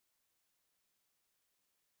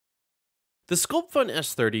The SCULPFUN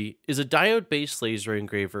S30 is a diode-based laser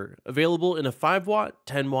engraver available in a 5W,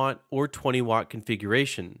 10W, or 20W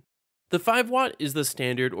configuration. The 5W is the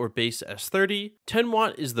standard or base S30,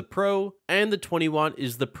 10W is the Pro, and the 20W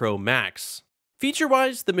is the Pro Max.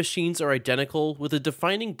 Feature-wise, the machines are identical, with a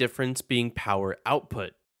defining difference being power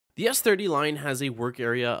output. The S30 line has a work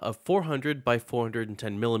area of 400 by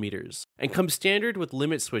 410 millimeters, and comes standard with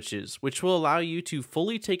limit switches, which will allow you to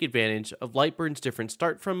fully take advantage of LightBurn's different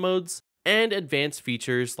start from modes, and advanced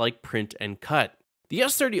features like print and cut. The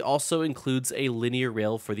S30 also includes a linear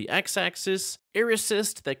rail for the X-axis, air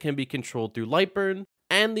assist that can be controlled through LightBurn,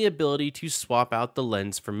 and the ability to swap out the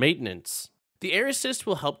lens for maintenance. The air assist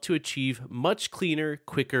will help to achieve much cleaner,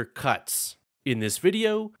 quicker cuts. In this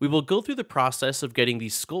video, we will go through the process of getting the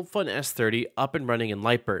SCULPFUN S30 up and running in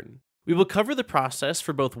LightBurn. We will cover the process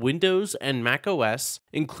for both Windows and Mac OS,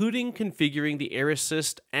 including configuring the air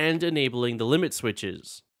assist and enabling the limit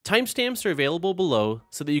switches. Timestamps are available below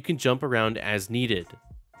so that you can jump around as needed.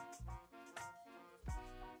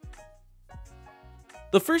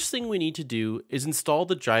 The first thing we need to do is install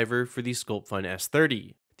the driver for the SCULPFUN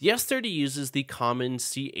S30. The S30 uses the common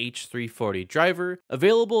CH340 driver,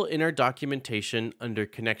 available in our documentation under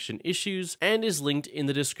connection issues and is linked in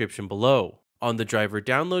the description below. On the driver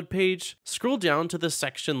download page, scroll down to the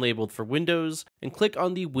section labeled for Windows and click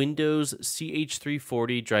on the Windows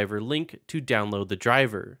CH340 driver link to download the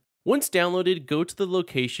driver. Once downloaded, go to the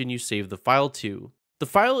location you saved the file to. The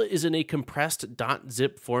file is in a compressed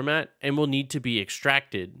 .zip format and will need to be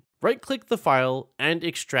extracted. Right-click the file and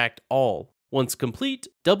extract all. Once complete,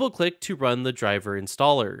 double-click to run the driver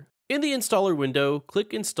installer. In the installer window,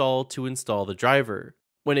 click Install to install the driver.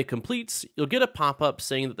 When it completes, you'll get a pop-up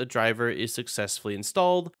saying that the driver is successfully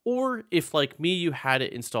installed, or if like me you had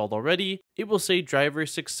it installed already, it will say driver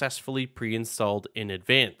successfully pre-installed in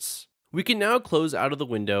advance. We can now close out of the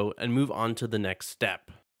window and move on to the next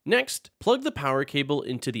step. Next, plug the power cable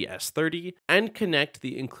into the S30 and connect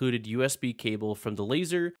the included USB cable from the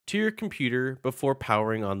laser to your computer before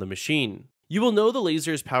powering on the machine. You will know the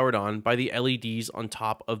laser is powered on by the LEDs on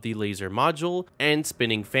top of the laser module and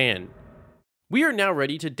spinning fan. We are now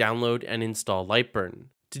ready to download and install LightBurn.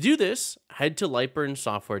 To do this, head to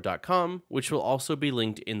lightburnsoftware.com, which will also be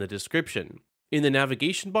linked in the description. In the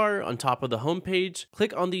navigation bar on top of the home page,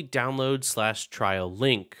 click on the download/trial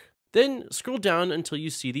link. Then scroll down until you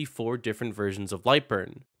see the 4 different versions of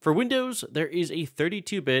LightBurn. For Windows, there is a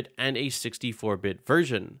 32-bit and a 64-bit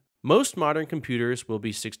version. Most modern computers will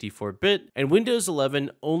be 64-bit, and Windows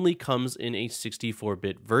 11 only comes in a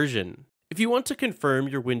 64-bit version. If you want to confirm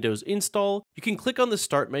your Windows install, you can click on the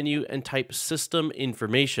Start menu and type System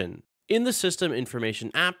Information. In the System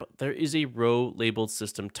Information app, there is a row labeled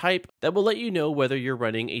System Type that will let you know whether you're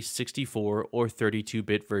running a 64 or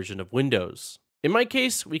 32-bit version of Windows. In my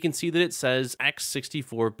case, we can see that it says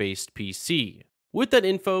x64 based PC. With that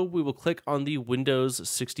info, we will click on the Windows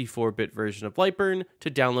 64-bit version of LightBurn to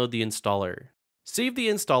download the installer. Save the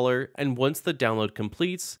installer, and once the download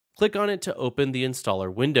completes, click on it to open the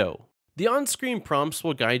installer window. The on-screen prompts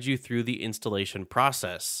will guide you through the installation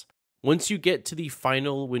process. Once you get to the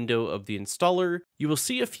final window of the installer, you will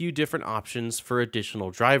see a few different options for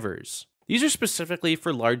additional drivers. These are specifically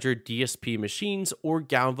for larger DSP machines or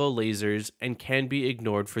Galvo lasers and can be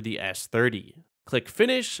ignored for the S30. Click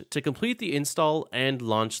Finish to complete the install and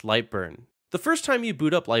launch LightBurn. The first time you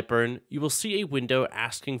boot up LightBurn, you will see a window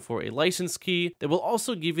asking for a license key that will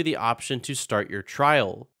also give you the option to start your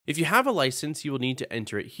trial. If you have a license, you will need to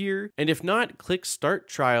enter it here, and if not, click Start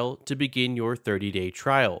Trial to begin your 30-day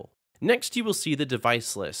trial. Next, you will see the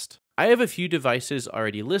device list. I have a few devices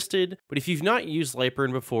already listed, but if you've not used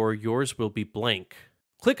LightBurn before, yours will be blank.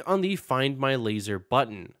 Click on the Find My Laser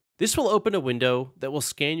button. This will open a window that will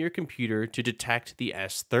scan your computer to detect the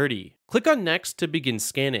S30. Click on Next to begin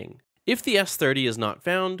scanning. If the S30 is not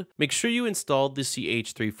found, make sure you installed the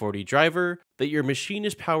CH340 driver, that your machine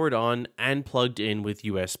is powered on and plugged in with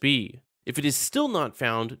USB. If it is still not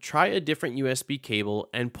found, try a different USB cable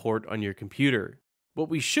and port on your computer. What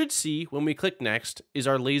we should see when we click Next is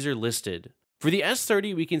our laser listed. For the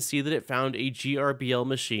S30, we can see that it found a GRBL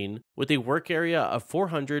machine with a work area of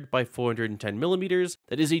 400 by 410 millimeters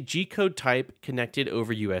that is a G-code type connected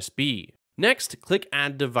over USB. Next, click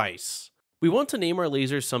Add Device. We want to name our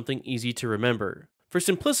laser something easy to remember. For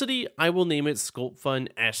simplicity, I will name it SCULPFUN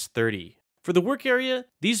S30. For the work area,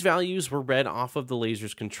 these values were read off of the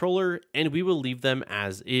laser's controller, and we will leave them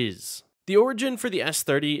as is. The origin for the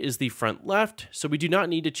S30 is the front left, so we do not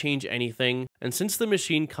need to change anything, and since the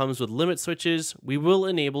machine comes with limit switches, we will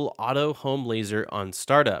enable Auto Home Laser on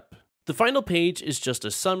startup. The final page is just a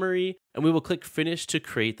summary, and we will click Finish to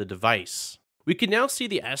create the device. We can now see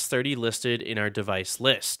the S30 listed in our device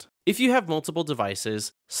list. If you have multiple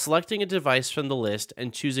devices, selecting a device from the list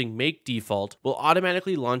and choosing Make Default will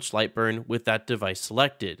automatically launch LightBurn with that device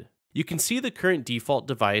selected. You can see the current default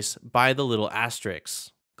device by the little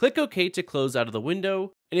asterisks. Click OK to close out of the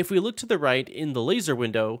window, and if we look to the right in the laser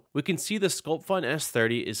window, we can see the SCULPFUN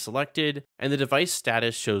S30 is selected and the device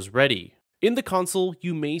status shows ready. In the console,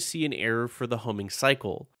 you may see an error for the homing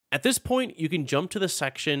cycle. At this point, you can jump to the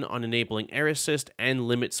section on enabling air assist and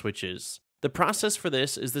limit switches. The process for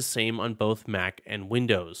this is the same on both Mac and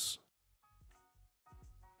Windows.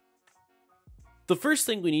 The first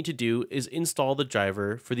thing we need to do is install the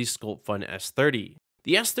driver for the SCULPFUN S30.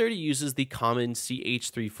 The S30 uses the common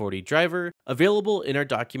CH340 driver available in our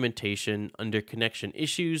documentation under Connection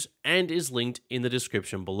Issues and is linked in the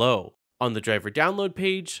description below. On the driver download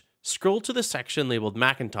page, scroll to the section labeled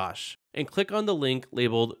Macintosh and click on the link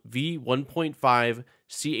labeled V1.5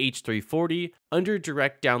 CH340 under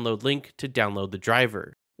Direct Download link to download the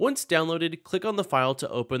driver. Once downloaded, click on the file to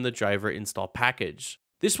open the driver install package.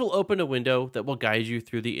 This will open a window that will guide you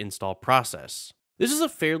through the install process. This is a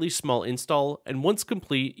fairly small install, and once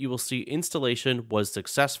complete, you will see installation was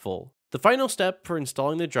successful. The final step for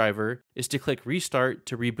installing the driver is to click Restart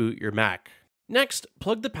to reboot your Mac. Next,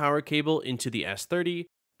 plug the power cable into the S30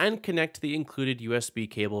 and connect the included USB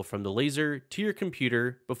cable from the laser to your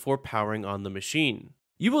computer before powering on the machine.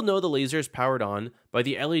 You will know the laser is powered on by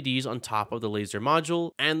the LEDs on top of the laser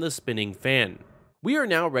module and the spinning fan. We are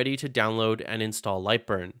now ready to download and install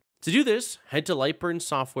LightBurn. To do this, head to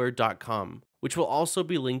lightburnsoftware.com, which will also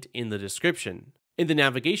be linked in the description. In the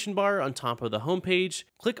navigation bar on top of the homepage,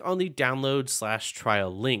 click on the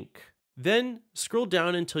Download/Trial link. Then, scroll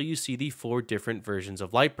down until you see the 4 different versions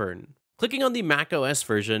of LightBurn. Clicking on the macOS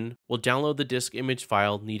version will download the disk image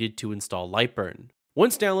file needed to install LightBurn.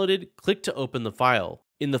 Once downloaded, click to open the file.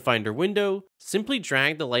 In the Finder window, simply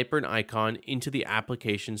drag the LightBurn icon into the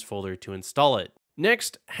Applications folder to install it.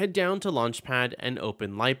 Next, head down to Launchpad and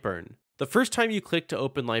open LightBurn. The first time you click to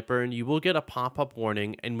open LightBurn, you will get a pop-up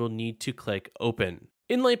warning and will need to click Open.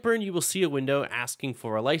 In LightBurn, you will see a window asking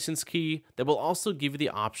for a license key that will also give you the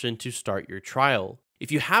option to start your trial.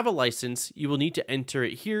 If you have a license, you will need to enter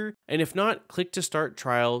it here, and if not, click to Start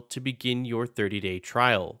Trial to begin your 30-day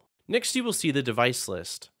trial. Next, you will see the device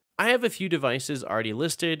list. I have a few devices already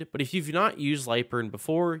listed, but if you've not used LightBurn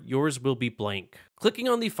before, yours will be blank. Clicking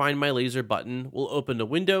on the Find My Laser button will open a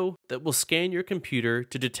window that will scan your computer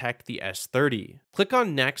to detect the S30. Click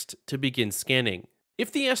on Next to begin scanning.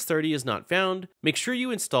 If the S30 is not found, make sure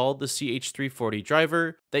you install the CH340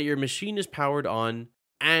 driver, that your machine is powered on,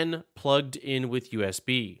 and plugged in with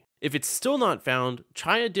USB. If it's still not found,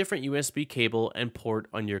 try a different USB cable and port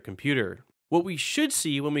on your computer. What we should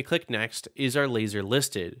see when we click Next is our laser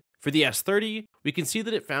listed. For the S30, we can see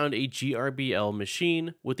that it found a GRBL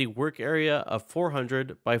machine with a work area of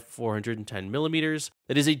 400 by 410 millimeters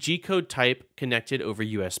that is a G-code type connected over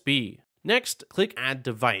USB. Next, click Add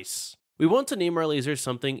Device. We want to name our laser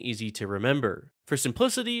something easy to remember. For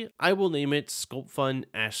simplicity, I will name it SCULPFUN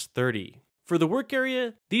S30. For the work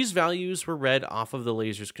area, these values were read off of the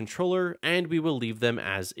laser's controller, and we will leave them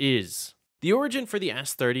as is. The origin for the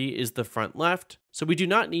S30 is the front left, so we do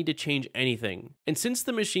not need to change anything. And since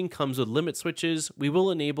the machine comes with limit switches, we will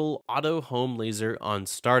enable Auto Home Laser on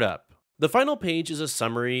startup. The final page is a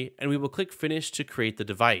summary, and we will click Finish to create the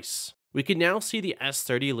device. We can now see the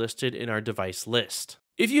S30 listed in our device list.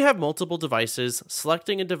 If you have multiple devices,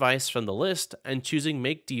 selecting a device from the list and choosing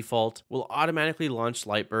Make Default will automatically launch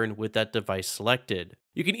LightBurn with that device selected.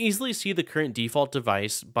 You can easily see the current default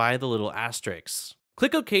device by the little asterisks.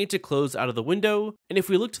 Click OK to close out of the window, and if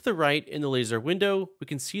we look to the right in the laser window, we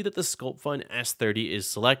can see that the SCULPFUN S30 is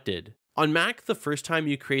selected. On Mac, the first time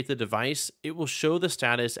you create the device, it will show the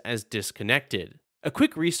status as disconnected. A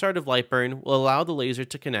quick restart of LightBurn will allow the laser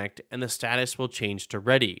to connect and the status will change to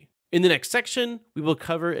ready. In the next section, we will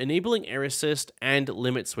cover enabling air assist and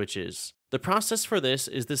limit switches. The process for this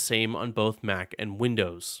is the same on both Mac and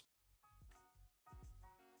Windows.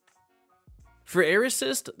 For air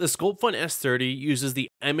assist, the SCULPFUN S30 uses the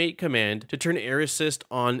M8 command to turn air assist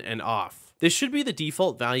on and off. This should be the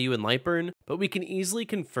default value in LightBurn, but we can easily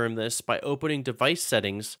confirm this by opening Device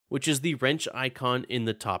Settings, which is the wrench icon in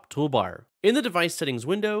the top toolbar. In the Device Settings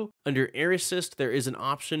window, under Air Assist, there is an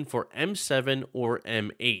option for M7 or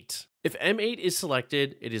M8. If M8 is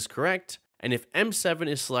selected, it is correct, and if M7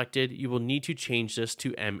 is selected, you will need to change this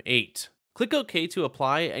to M8. Click OK to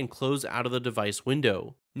apply and close out of the device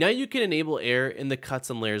window. Now you can enable air in the Cuts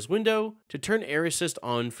and Layers window to turn Air Assist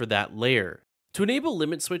on for that layer. To enable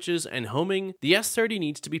limit switches and homing, the S30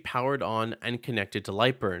 needs to be powered on and connected to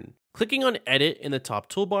LightBurn. Clicking on Edit in the top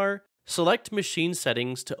toolbar, select Machine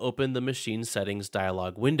Settings to open the Machine Settings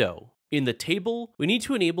dialog window. In the table, we need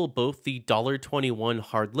to enable both the $21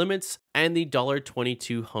 hard limits and the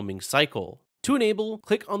 $22 homing cycle. To enable,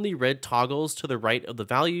 click on the red toggles to the right of the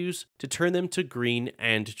values to turn them to green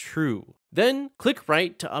and true. Then, click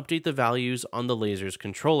right to update the values on the laser's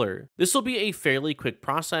controller. This will be a fairly quick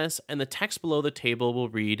process, and the text below the table will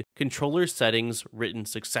read "Controller settings written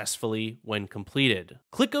successfully when completed."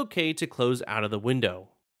 Click OK to close out of the window.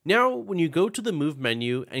 Now, when you go to the Move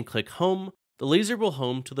menu and click Home, the laser will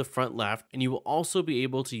home to the front left, and you will also be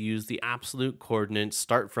able to use the absolute coordinate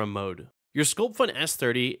Start From mode. Your SCULPFUN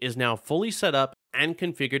S30 is now fully set up and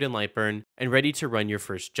configured in LightBurn and ready to run your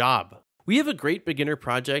first job. We have a great beginner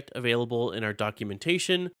project available in our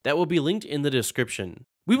documentation that will be linked in the description.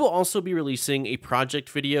 We will also be releasing a project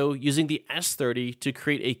video using the S30 to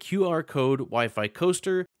create a QR code Wi-Fi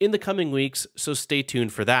coaster in the coming weeks, so stay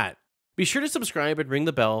tuned for that. Be sure to subscribe and ring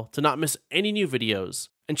the bell to not miss any new videos,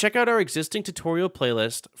 and check out our existing tutorial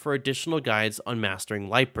playlist for additional guides on mastering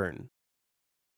LightBurn.